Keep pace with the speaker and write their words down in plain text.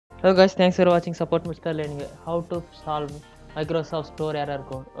Hello guys, thanks for watching Support Mr. Learning. How to solve Microsoft Store error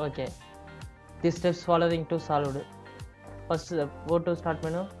code. Okay, these steps following to solve it. First, go to Start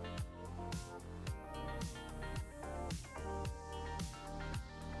menu.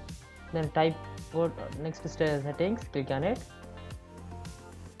 Then type go next settings. Click on it.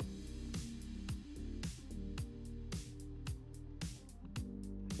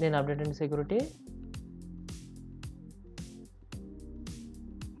 Then update and security.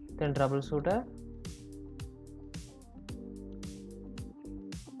 Then troubleshooter.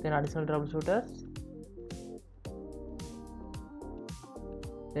 Then additional troubleshooters.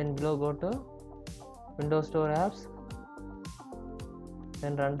 Then below go to Windows Store apps.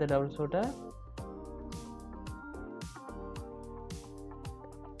 Then run the troubleshooter.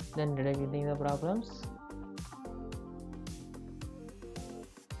 Then detecting the problems.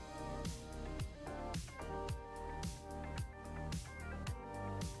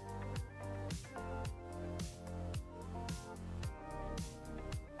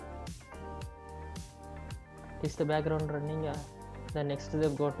 Is the background running? Then next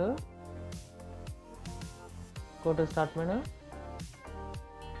step go to Start menu.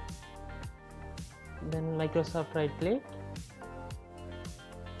 Then Microsoft right click.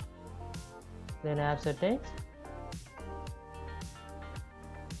 Then app settings.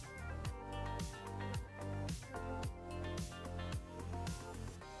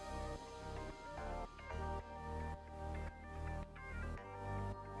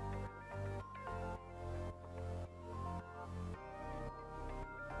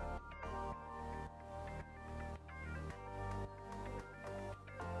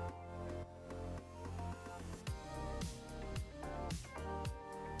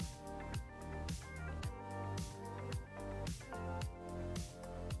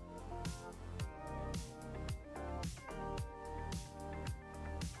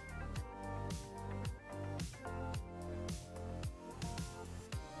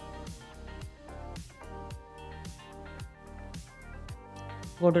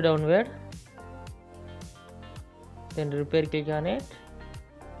 Go to downward. Then repair, click on it.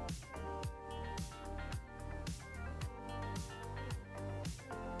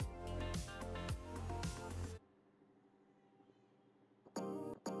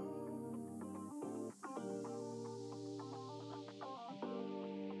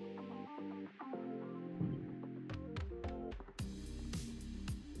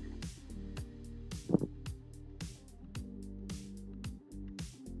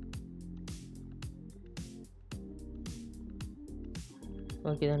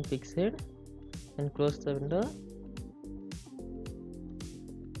 Okay, then fix it and close the window.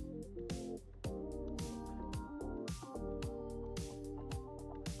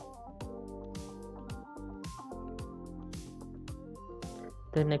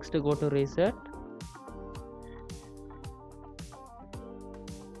 Then next go to reset.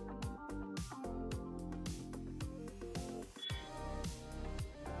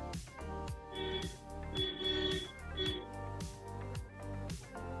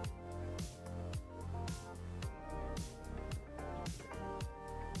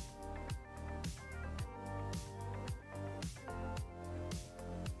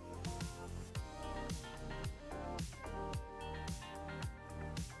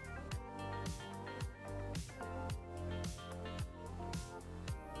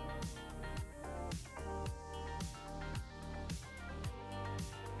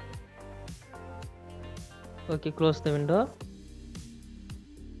 Okay, close the window.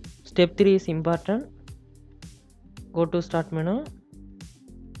 Step 3 is important. Go to Start menu.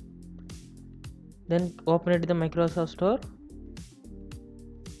 Then open it the Microsoft Store.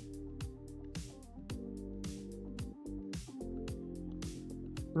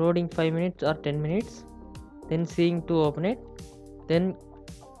 Loading 5 minutes or 10 minutes. Then seeing to open it. Then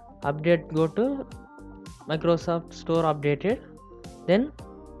update, go to Microsoft Store updated. Then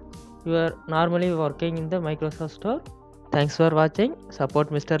you are normally working in the Microsoft Store. Thanks for watching.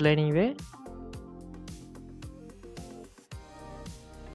 Support Mr. Learning Way.